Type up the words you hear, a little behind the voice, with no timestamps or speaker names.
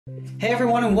Hey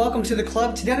everyone, and welcome to the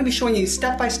club. Today I'm going to be showing you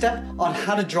step by step on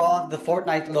how to draw the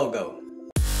Fortnite logo.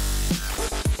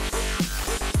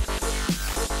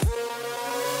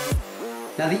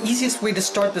 Now the easiest way to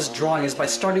start this drawing is by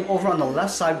starting over on the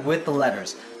left side with the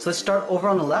letters. So let's start over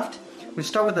on the left. We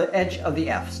start with the edge of the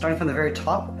F. Starting from the very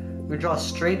top, we're going to draw a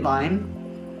straight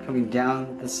line coming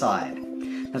down the side.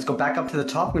 Let's go back up to the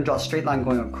top. We're going to draw a straight line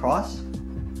going across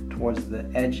towards the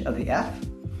edge of the F.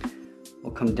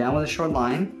 We'll come down with a short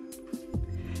line.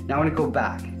 Now we're going to go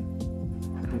back.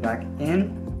 Come back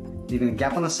in, leaving a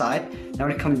gap on the side. Now we're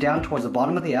going to come down towards the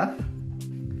bottom of the F.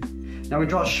 Now we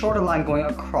draw a shorter line going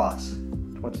across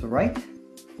towards the right.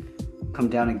 Come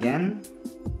down again.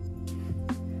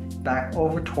 Back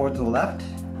over towards the left.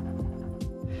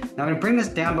 Now I'm going to bring this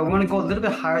down, but we want to go a little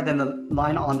bit higher than the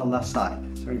line on the left side.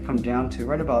 So we're going to come down to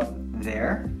right about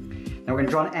there. Now we're going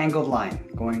to draw an angled line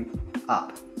going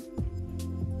up.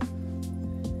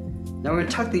 Now we're going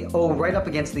to tuck the O right up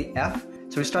against the F.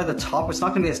 So we start at the top, it's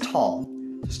not going to be as tall.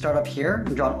 So start up here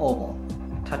and draw an oval,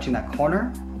 touching that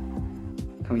corner,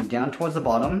 coming down towards the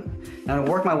bottom. Now I'm going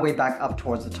to work my way back up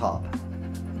towards the top.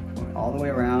 Going all the way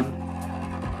around,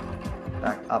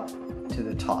 back up to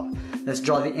the top. Let's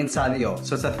draw the inside of the O.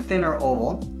 So it's a thinner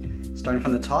oval, starting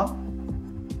from the top,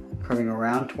 curving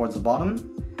around towards the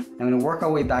bottom. I'm going to work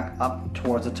our way back up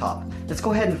towards the top. Let's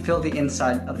go ahead and fill the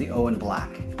inside of the O in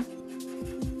black.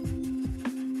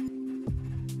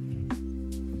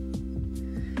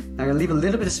 Now I'm going to leave a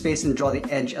little bit of space and draw the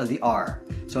edge of the R.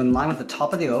 So in line with the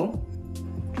top of the O,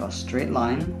 draw a straight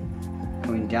line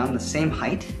going down the same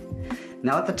height.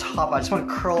 Now at the top, I just want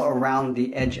to curl around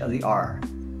the edge of the R.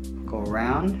 Go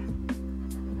around.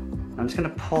 I'm just going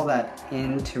to pull that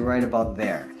into right about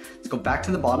there. Let's go back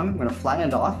to the bottom. I'm going to flatten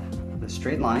it off with a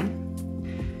straight line.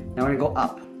 Now we're going to go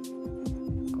up.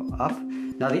 Go up.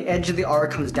 Now the edge of the R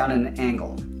comes down at an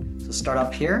angle. So start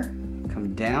up here,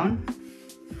 come down.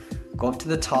 Go up to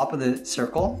the top of the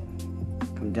circle,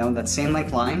 come down that same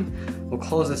length line. We'll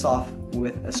close this off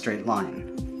with a straight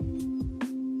line.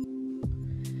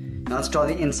 Now let's draw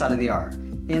the inside of the R.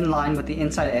 In line with the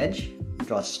inside edge,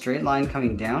 draw a straight line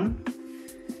coming down.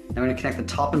 Now we're going to connect the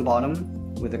top and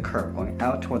bottom with a curve, going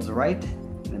out towards the right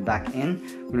and then back in.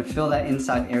 We're going to fill that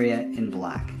inside area in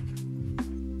black.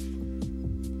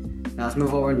 Now let's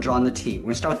move over and draw on the T. We're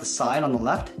going to start with the side on the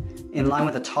left, in line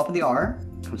with the top of the R.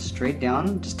 Come straight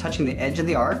down, just touching the edge of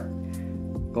the R.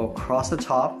 Go across the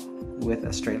top with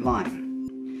a straight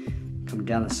line. Come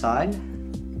down the side.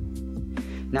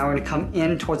 Now we're going to come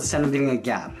in towards the center, leaving a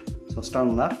gap. So start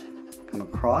on the left, come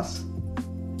across,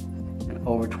 and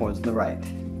over towards the right.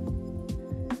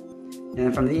 And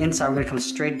then from the inside, we're going to come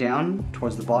straight down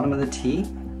towards the bottom of the T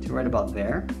to right about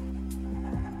there.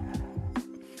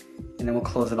 And then we'll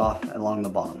close it off along the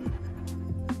bottom.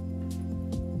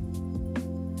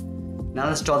 Now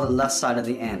let's draw the left side of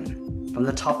the N. From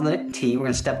the top of the T, we're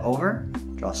going to step over,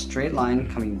 draw a straight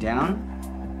line coming down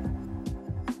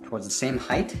towards the same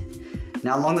height.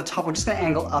 Now along the top, we're just going to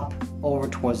angle up over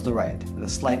towards the right with a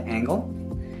slight angle.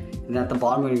 And then at the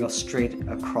bottom, we're going to go straight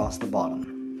across the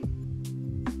bottom.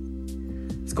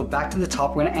 Let's go back to the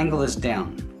top. We're going to angle this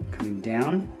down, coming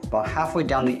down about halfway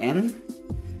down the N.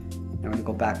 Now we're going to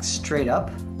go back straight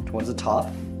up towards the top.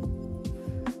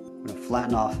 We're going to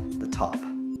flatten off the top.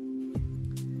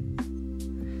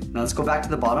 Now let's go back to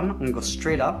the bottom. I'm going to go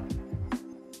straight up,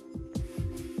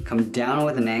 come down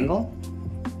with an angle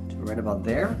to right about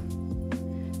there.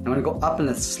 I'm going to go up in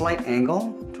a slight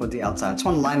angle towards the outside. I just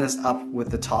want to line this up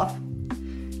with the top. Now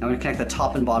I'm going to connect the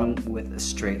top and bottom with a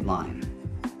straight line.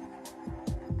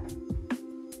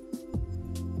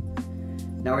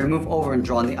 Now we're going to move over and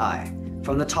draw on the eye.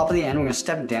 From the top of the N, we're going to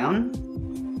step down,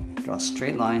 draw a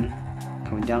straight line,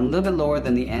 coming down a little bit lower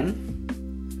than the N.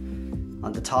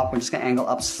 On the top, we're just going to angle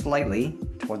up slightly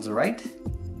towards the right,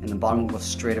 and the bottom will go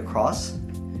straight across.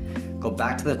 Go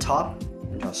back to the top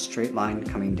and draw a straight line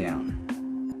coming down.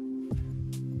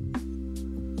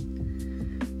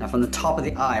 Now from the top of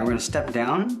the eye, we're going to step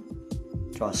down,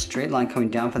 draw a straight line coming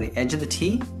down from the edge of the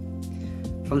T.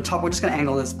 From the top, we're just going to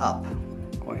angle this up,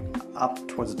 going up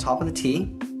towards the top of the T,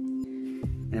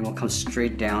 and then we'll come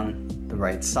straight down the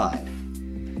right side.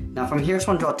 Now from here, I just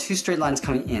want to draw two straight lines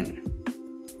coming in.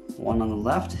 One on the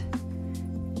left,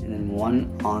 and then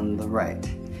one on the right.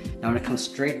 Now I'm going to come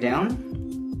straight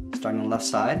down, starting on the left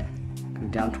side,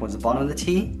 come down towards the bottom of the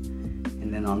T,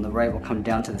 and then on the right we'll come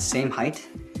down to the same height,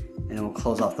 and then we'll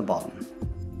close off the bottom.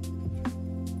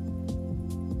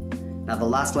 Now the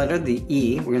last letter, the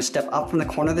E, we're going to step up from the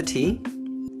corner of the T,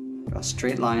 draw a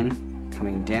straight line,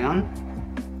 coming down,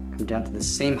 come down to the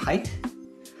same height.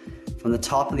 From the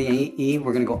top of the E,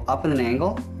 we're going to go up in an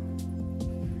angle,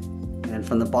 and then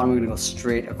from the bottom we're going to go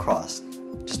straight across,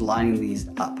 just lining these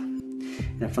up.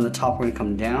 And then from the top we're going to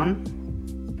come down.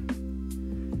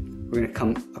 We're going to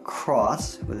come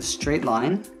across with a straight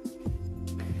line,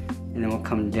 and then we'll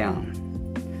come down.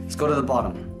 Let's go to the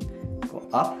bottom. Go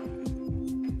up.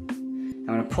 I'm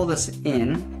going to pull this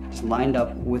in, just lined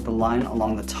up with the line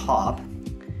along the top.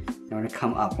 Now we're going to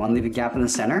come up. We want to leave a gap in the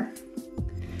center.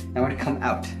 Now we're going to come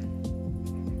out.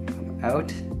 Come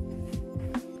out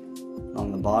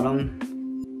along the bottom,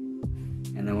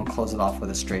 and then we'll close it off with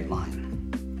a straight line.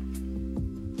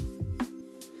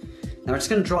 Now we're just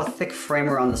going to draw a thick frame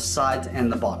around the sides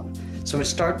and the bottom. So we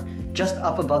start just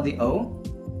up above the O,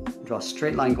 draw a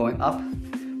straight line going up.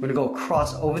 We're going to go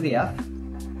across over the F,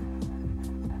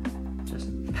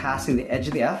 just passing the edge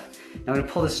of the F. Now we're going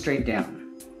to pull this straight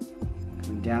down.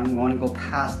 Coming down, we want to go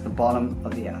past the bottom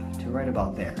of the F to right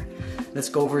about there. Let's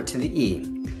go over to the E.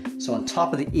 So on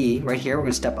top of the E, right here, we're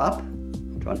going to step up,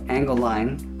 draw an angle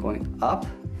line going up,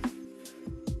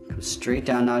 come straight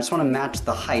down. Now I just want to match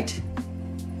the height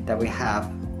that we have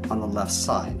on the left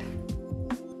side.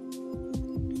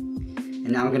 And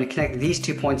now we're going to connect these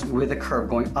 2 points with a curve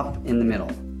going up in the middle.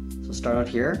 So start out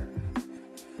here,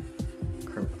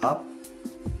 curve up,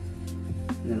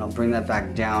 and then I'll bring that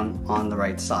back down on the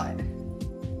right side.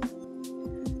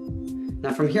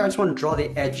 Now from here I just want to draw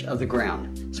the edge of the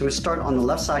ground. So we start on the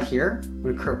left side here,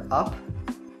 we're going to curve up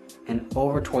and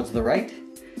over towards the right.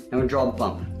 Now we're going to draw a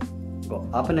bump. Go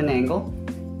up in an angle.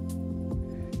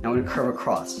 Now I'm going to curve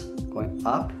across, going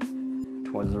up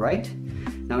towards the right.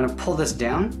 Now I'm going to pull this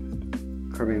down,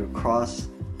 curving across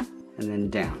and then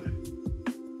down.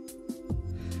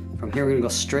 From here we're going to go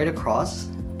straight across.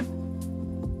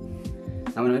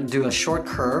 I'm going to do a short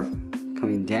curve,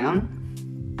 coming down.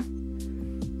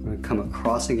 We're going to come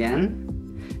across again.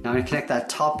 Now I'm going to connect that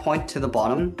top point to the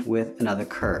bottom with another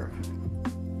curve.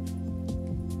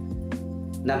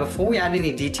 Now before we add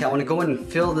any detail, I want to go in and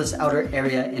fill this outer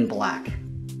area in black.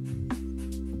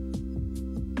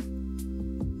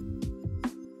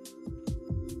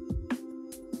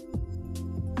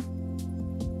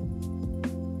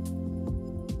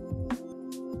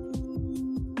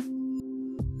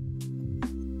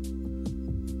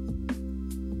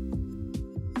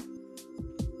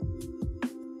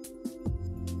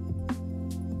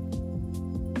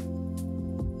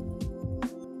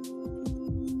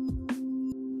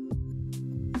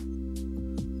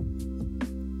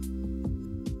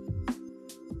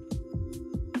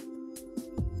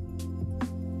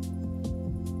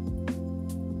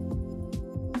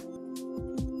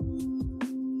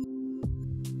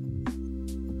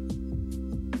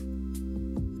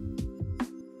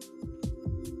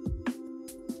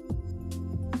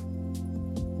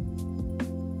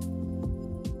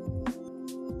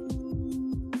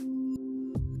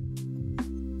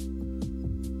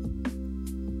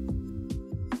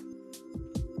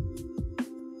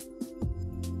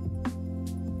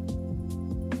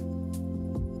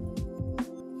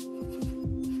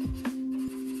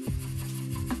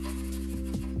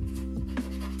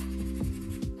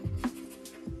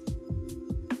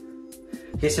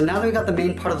 Okay, so now that we got the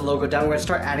main part of the logo down, we're going to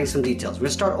start adding some details. We're going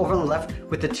to start over on the left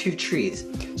with the 2 trees. So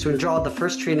we're going to draw the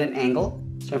first tree in an angle.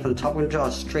 Starting from the top, we're going to draw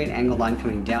a straight angle line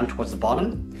coming down towards the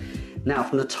bottom. Now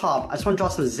from the top, I just want to draw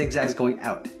some zigzags going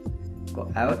out.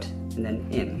 Go out and then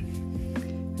in.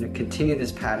 I'm going to continue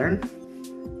this pattern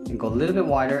and go a little bit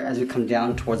wider as we come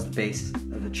down towards the base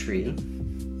of the tree.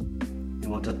 And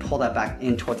we'll just pull that back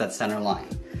in towards that center line.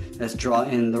 Let's draw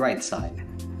in the right side.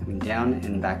 Coming down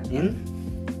and back in.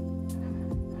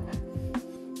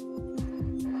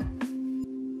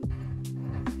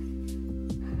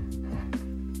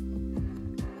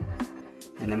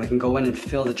 And then we can go in and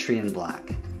fill the tree in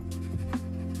black.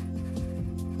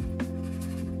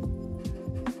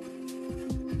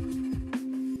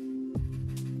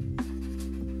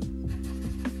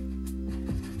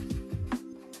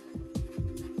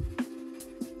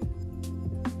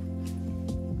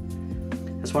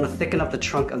 I just want to thicken up the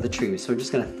trunk of the tree, so we're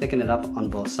just going to thicken it up on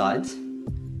both sides. Now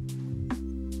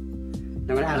I'm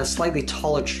going to add a slightly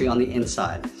taller tree on the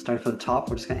inside. Starting from the top,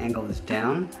 we're just going to angle this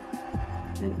down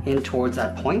and in towards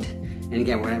that point. And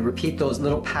again, we're going to repeat those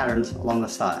little patterns along the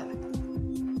side.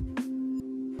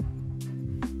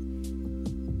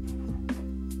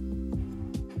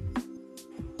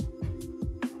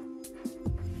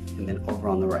 And then over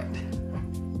on the right.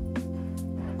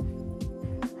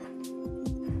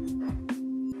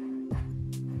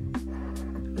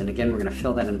 Then again, we're going to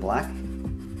fill that in black.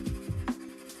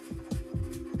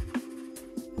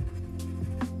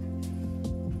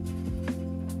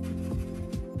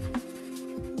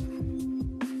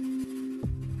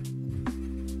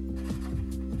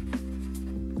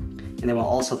 and then we'll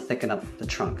also thicken up the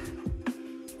trunk.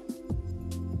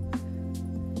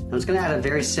 I'm just going to add a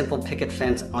very simple picket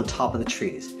fence on top of the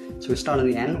trees. So we start on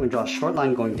the end, we draw a short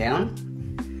line going down.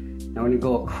 Now we're going to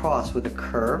go across with a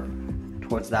curve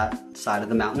towards that side of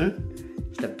the mountain.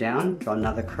 Step down, draw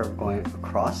another curve going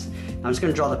across. Now I'm just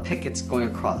going to draw the pickets going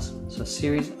across. So a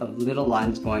series of little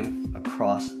lines going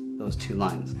across those two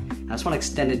lines. And I just want to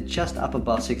extend it just up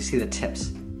above so you can see the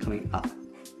tips coming up.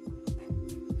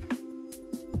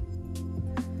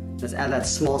 Let's add that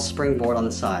small springboard on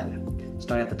the side.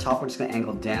 Starting at the top, we're just going to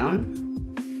angle down.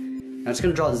 Now I'm just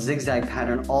going to draw a zigzag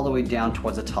pattern all the way down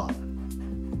towards the top.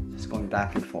 Just going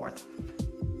back and forth.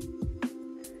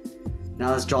 Now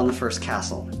let's draw on the first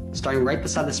castle. Starting right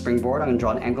beside the springboard, I'm going to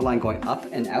draw an angle line going up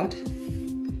and out.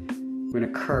 We're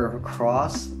going to curve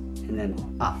across and then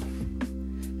up.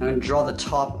 Now I'm going to draw the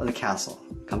top of the castle.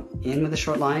 Come in with a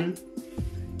short line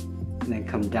and then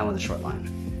come down with a short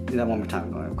line. Do that one more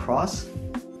time. Going across,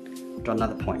 draw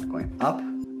another point. Going up,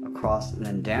 across, and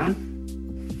then down,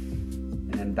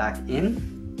 and then back in.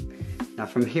 Now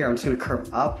from here, I'm just going to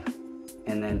curve up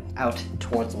and then out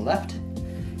towards the left.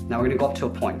 Now we're going to go up to a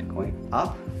point, going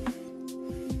up.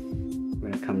 We're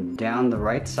going to come down the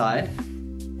right side.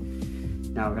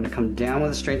 Now we're going to come down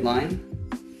with a straight line.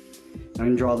 I'm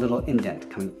going to draw a little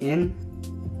indent, coming in,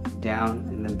 down,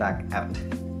 and then back out.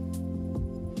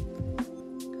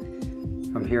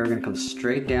 From here, we're going to come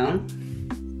straight down,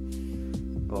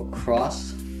 go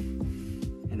across,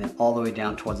 and then all the way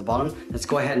down towards the bottom. Let's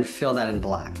go ahead and fill that in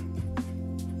black.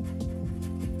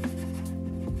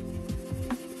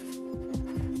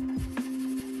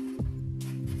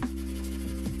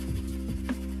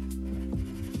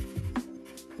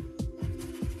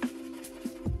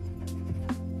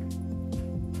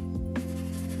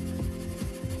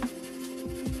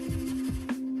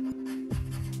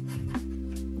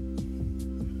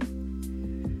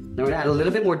 Now we're going to add a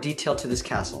little bit more detail to this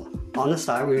castle. On the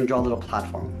side, we're going to draw a little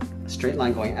platform. A straight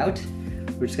line going out.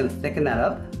 We're just going to thicken that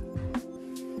up.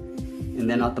 And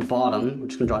then at the bottom, we're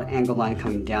just going to draw an angled line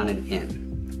coming down and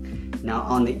in. Now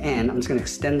on the end, I'm just going to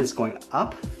extend this going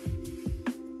up,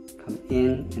 come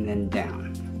in, and then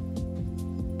down.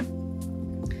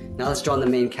 Now let's draw in the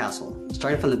main castle.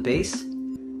 Starting from the base,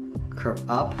 curve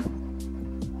up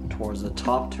towards the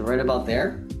top to right about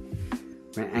there.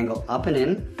 We're going to angle up and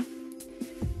in.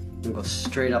 And go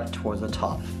straight up towards the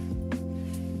top.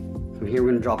 From here we're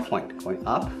going to draw a point going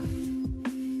up.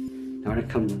 Now we're going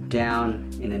to come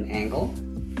down in an angle.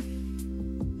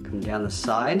 Come down the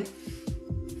side.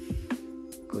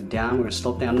 Go down, we're going to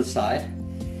slope down the side.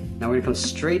 Now we're going to come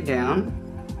straight down.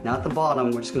 Now at the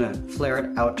bottom we're just going to flare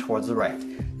it out towards the right.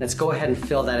 Let's go ahead and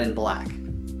fill that in black.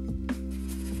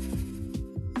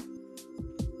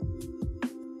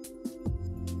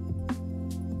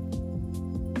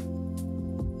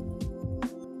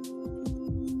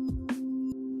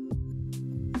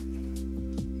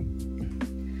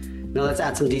 Now let's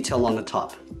add some detail along the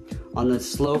top. On the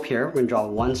slope here, we're going to draw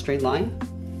one straight line,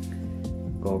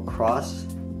 go across,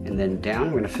 and then down.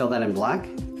 We're going to fill that in black.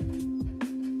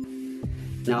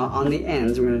 Now on the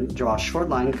ends, we're going to draw a short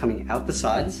line coming out the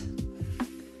sides.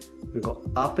 We're going to go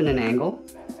up in an angle,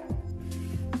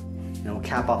 and we'll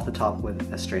cap off the top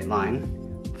with a straight line.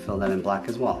 Fill that in black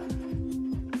as well.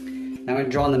 Now we're going to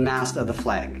draw on the mast of the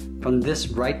flag. From this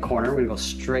right corner, we're going to go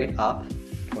straight up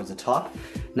towards the top.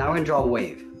 Now we're going to draw a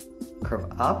wave.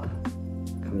 Curve up,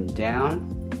 come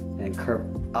down, and curve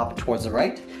up towards the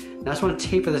right. Now I just want to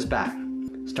taper this back.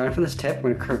 Starting from this tip,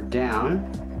 we're going to curve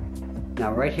down.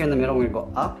 Now right here in the middle, we're going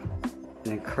to go up, and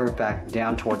then curve back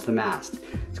down towards the mast.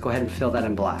 Let's go ahead and fill that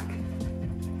in black.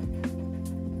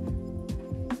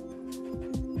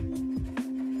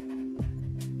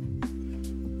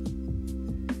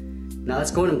 Now let's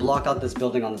go ahead and block out this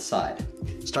building on the side.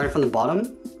 Starting from the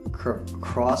bottom, curve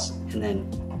across, and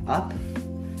then up.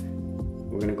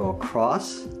 We're going to go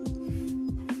across. Now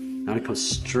I'm going to come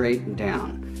straight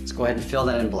down. Let's go ahead and fill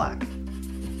that in black.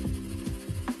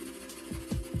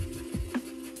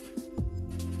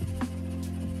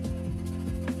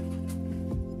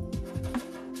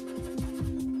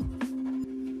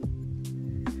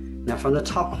 Now from the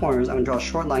top corners, I'm going to draw a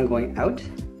short line going out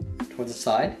towards the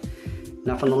side.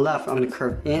 Now from the left, I'm going to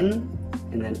curve in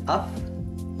and then up.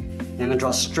 And I'm going to draw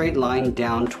a straight line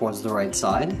down towards the right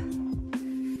side.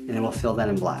 And then we'll fill that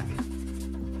in black.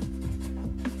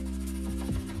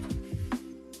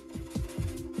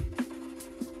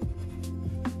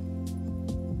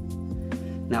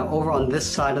 Now over on this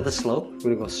side of the slope, we're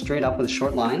going to go straight up with a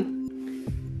short line.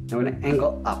 Now we're going to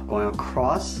angle up, going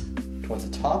across towards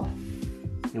the top,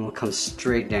 and we'll come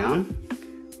straight down.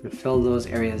 We're going to fill those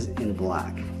areas in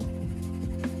black.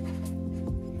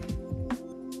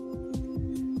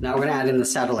 Now we're going to add in the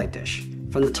satellite dish.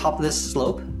 From the top of this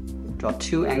slope, draw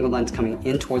two angled lines coming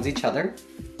in towards each other.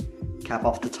 Cap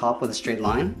off the top with a straight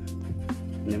line,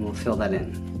 and then we'll fill that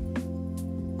in.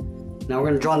 Now we're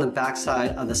going to draw on the back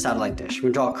side of the satellite dish. We're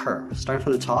going to draw a curve. Starting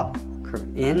from the top,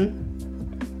 curve in,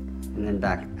 and then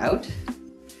back out.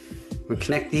 We'll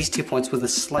connect these 2 points with a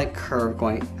slight curve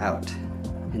going out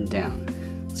and down.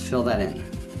 Let's fill that in.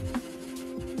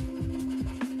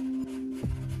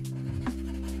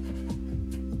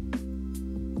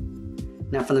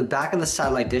 Now from the back of the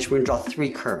satellite dish, we're going to draw 3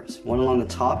 curves. One along the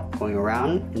top, going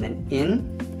around, and then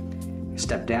in.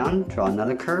 Step down, draw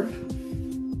another curve,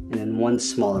 and then one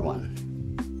smaller one.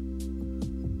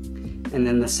 And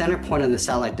then the center point of the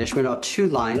satellite dish, we're going to draw 2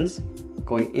 lines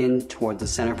going in towards the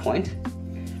center point.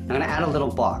 I'm going to add a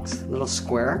little box, a little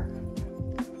square.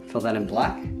 Fill that in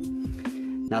black.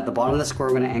 Now at the bottom of the square,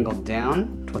 we're going to angle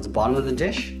down towards the bottom of the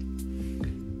dish.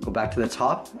 Go back to the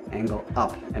top, angle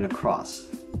up and across.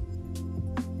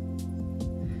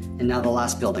 And now the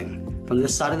last building. From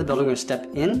this side of the building, we're going to step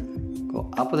in,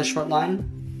 go up with a short line,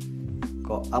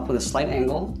 go up with a slight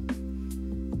angle,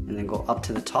 and then go up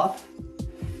to the top.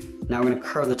 Now we're going to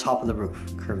curve the top of the roof.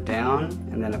 Curve down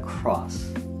and then across.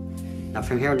 Now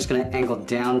from here, I'm just going to angle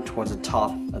down towards the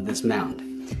top of this mound.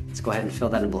 Let's go ahead and fill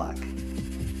that in black.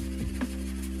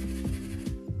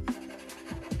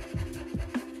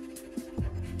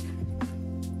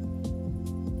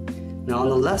 Now on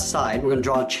the left side, we're going to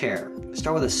draw a chair.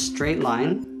 Start with a straight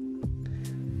line.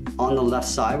 On the left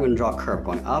side, we're going to draw a curve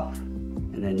going up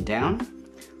and then down.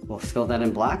 We'll fill that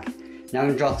in black. Now we're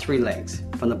going to draw 3 legs.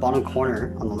 From the bottom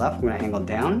corner on the left, we're going to angle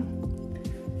down.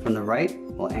 From the right,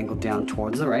 we'll angle down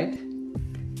towards the right.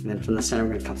 And then from the center,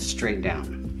 we're going to come straight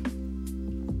down.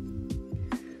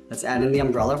 Let's add in the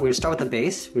umbrella. We're going to start with the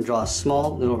base. We're going to draw a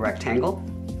small little rectangle.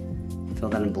 Fill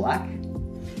that in black.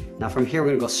 Now from here, we're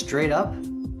going to go straight up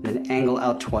and then angle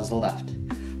out towards the left.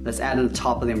 Let's add in the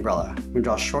top of the umbrella. We're going to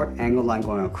draw a short angled line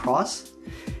going across.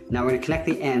 Now we're going to connect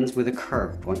the ends with a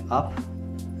curve going up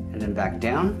and then back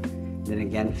down, and then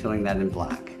again filling that in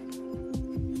black.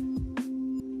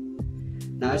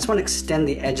 Now I just want to extend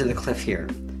the edge of the cliff here.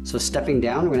 So stepping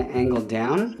down, we're going to angle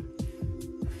down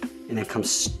and then come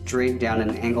straight down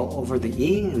and angle over the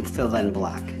E and fill that in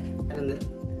black.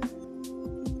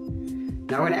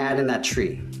 Now we're going to add in that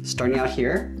tree. Starting out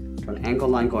here, draw an angled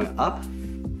line going up.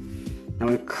 Now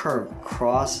we're going to curve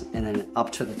across and then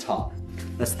up to the top.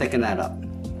 Let's thicken that up.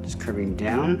 Just curving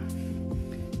down,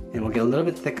 and we'll get a little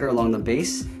bit thicker along the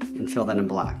base and fill that in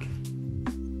black.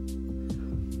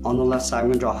 On the left side, we're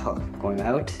going to draw a hook going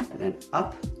out and then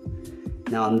up.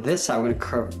 Now on this side, we're going to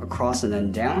curve across and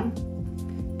then down.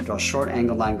 Draw a short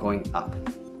angled line going up.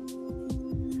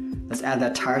 Let's add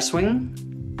that tire swing.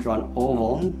 Draw an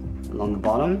oval along the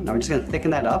bottom. Now we're just going to thicken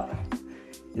that up.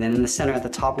 And then in the center at the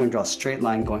top, we're going to draw a straight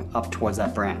line going up towards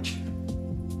that branch.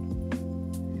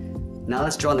 Now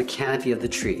let's draw the canopy of the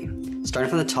tree. Starting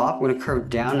from the top, we're going to curve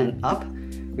down and up. We're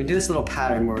going to do this little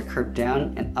pattern where we curve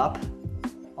down and up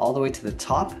all the way to the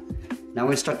top. Now we're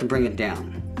going to start to bring it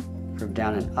down. Curve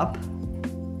down and up,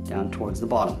 down towards the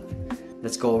bottom.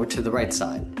 Let's go over to the right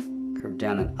side. Curve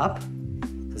down and up.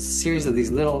 There's a series of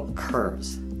these little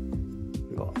curves.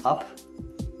 We go up.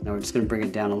 Now we're just going to bring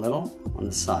it down a little on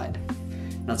the side.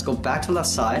 Now let's go back to the left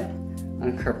side. I'm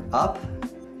going to curve up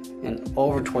and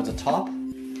over towards the top.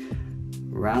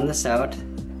 Round this out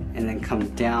and then come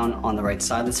down on the right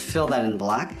side. Let's fill that in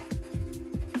black.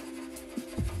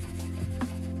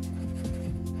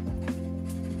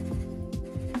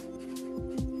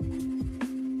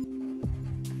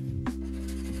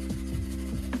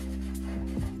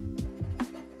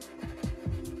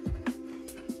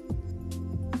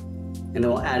 And then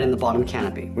we'll add in the bottom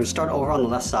canopy. We're going to start over on the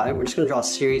left side. We're just going to draw a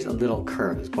series of little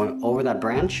curves going over that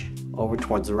branch, over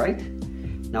towards the right.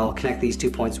 Now we'll connect these 2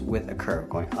 points with a curve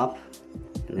going up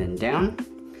and then down.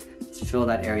 Let's fill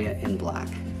that area in black.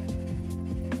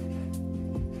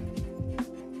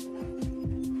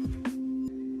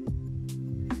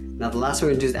 Now the last thing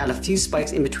we're going to do is add a few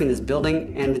spikes in between this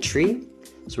building and the tree.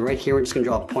 So right here, we're just going to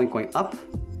draw a point going up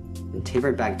and taper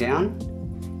it back down.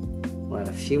 We'll add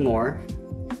a few more,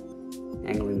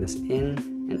 angling this in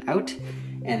and out.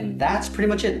 And that's pretty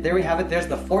much it. There we have it. There's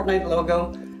the Fortnite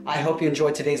logo. I hope you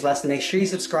enjoyed today's lesson. Make sure you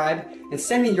subscribe and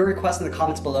send me your requests in the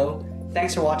comments below.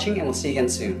 Thanks for watching, and we'll see you again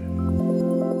soon.